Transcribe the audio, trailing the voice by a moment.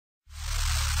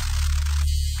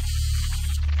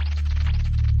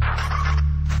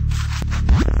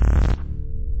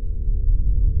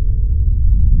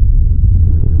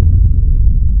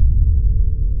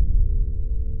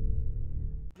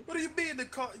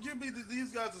give me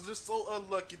these guys are just so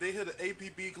unlucky. They hit an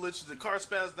APB glitch, the car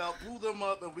spazzed out, blew them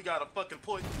up, and we got a fucking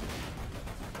point.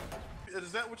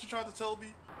 Is that what you're trying to tell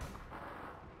me?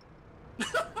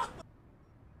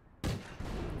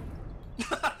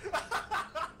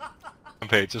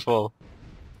 Page as well.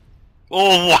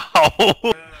 Oh wow!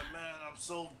 Man, I'm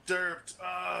so derped.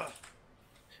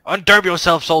 Underb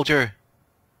yourself, soldier!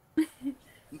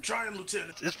 I'm trying,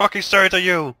 Lieutenant. It's fucking start to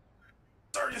you!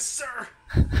 Sir, yes, sir!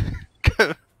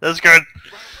 That's good!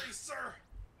 Right, sir!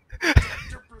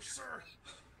 Derper, sir!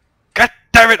 God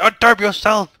damn it, underb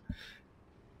yourself!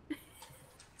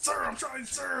 Sir, I'm trying,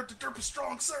 sir! The derp is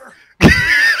strong, sir!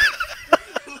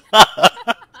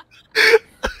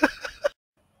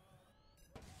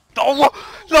 No!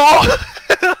 No!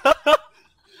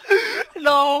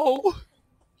 No!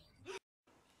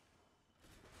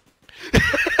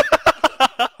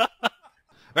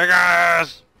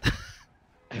 Vegas!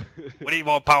 We need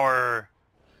more power!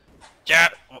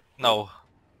 Jet! No.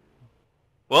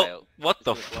 Well, what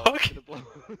the fuck?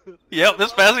 Yep,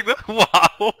 this passing them.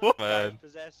 Wow! Man.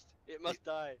 Possessed. It must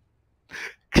die.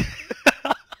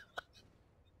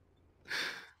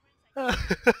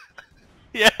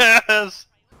 Yes!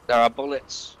 There are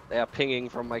bullets. They are pinging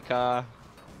from my car.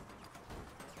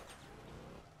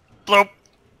 Bloop!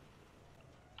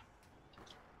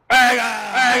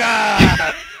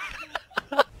 Vega!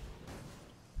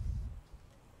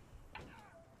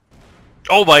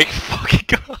 Oh my fucking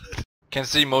god! Can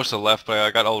see most of the left, but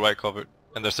I got all right covered.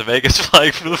 And there's a Vegas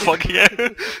flag through the fucking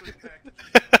air.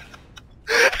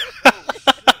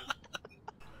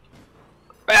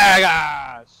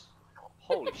 Vegas!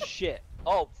 Holy shit.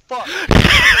 Oh fuck!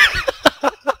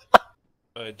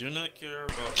 I do not care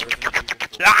about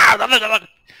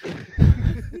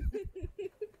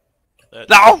that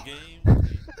No! game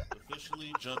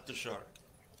officially jumped the shark.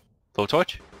 Blow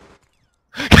torch?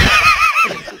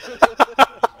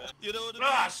 You know what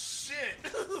I mean? Shit!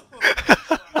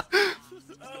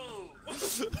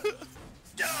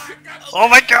 Oh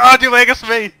my god, you Vegas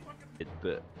me!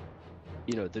 But,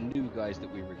 you know, the new guys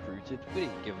that we recruited, we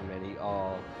didn't give them any,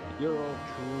 oh, you're all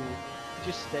cool,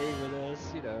 just stay with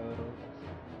us, you know.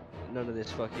 None of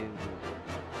this fucking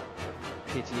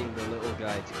pitying the little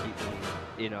guy to keep them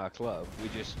in our club. We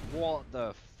just, what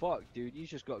the fuck, dude, you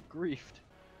just got griefed.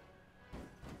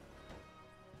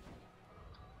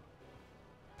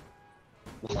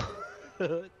 What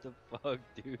the fuck,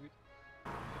 dude?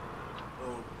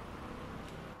 Oh.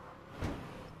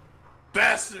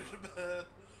 Bastard, man!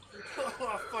 Oh,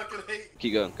 I fucking hate.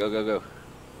 Keep going, go, go, go.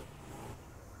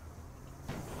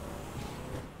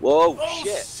 Whoa, Oh,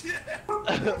 shit!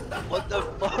 What the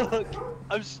fuck?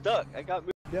 I'm stuck, I can't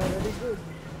move. Yeah, really good.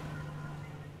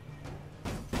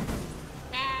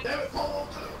 Damn it,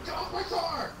 Polotow! Get off my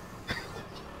car!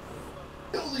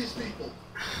 Kill these people!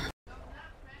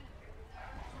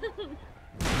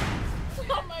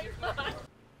 Oh my god!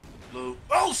 Blue.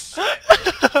 Oh shit!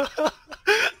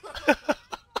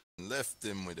 Left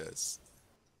him with us.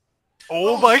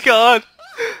 Oh my god!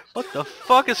 What the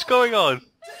fuck is going on?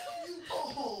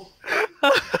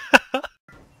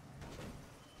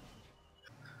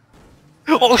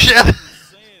 Oh shit!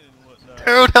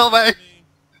 Dude, help me!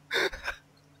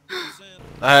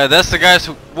 That's the guys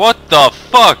who. What the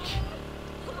fuck?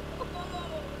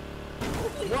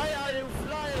 Why are you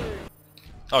flying?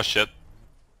 Oh shit.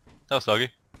 That was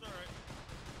doggy.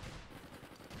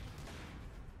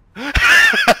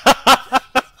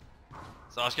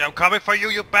 Sasuke, I'm coming for you,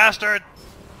 you bastard!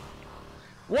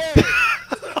 Wait!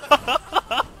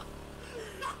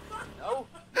 No?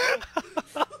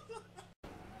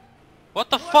 What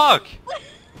the fuck?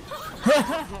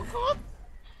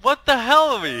 What the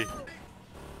hell are we?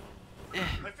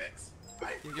 I fix.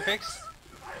 You fix?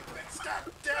 I fix.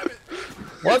 God damn it!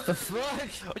 What the fuck?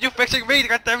 Oh, you fixing me?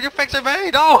 Goddamn, you fixing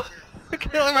me? No! You're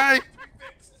killing me!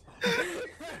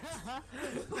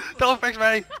 Don't fix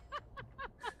me!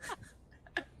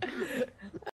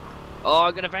 Oh,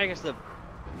 I'm gonna Vegas them.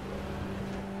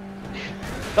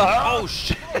 Oh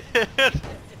shit!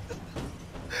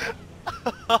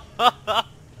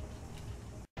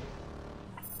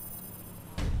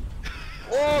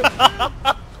 Oh!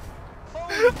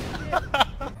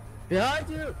 Behind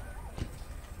you!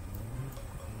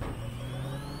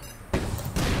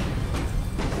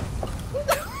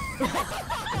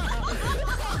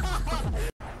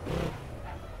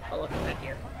 Oh, look back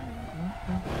here.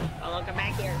 Oh, look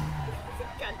back here.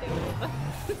 God damn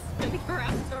it. Spinning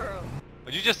around Toro.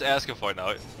 Would you just ask him for it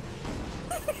now? Dude,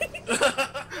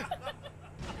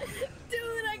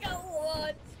 I got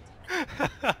launched.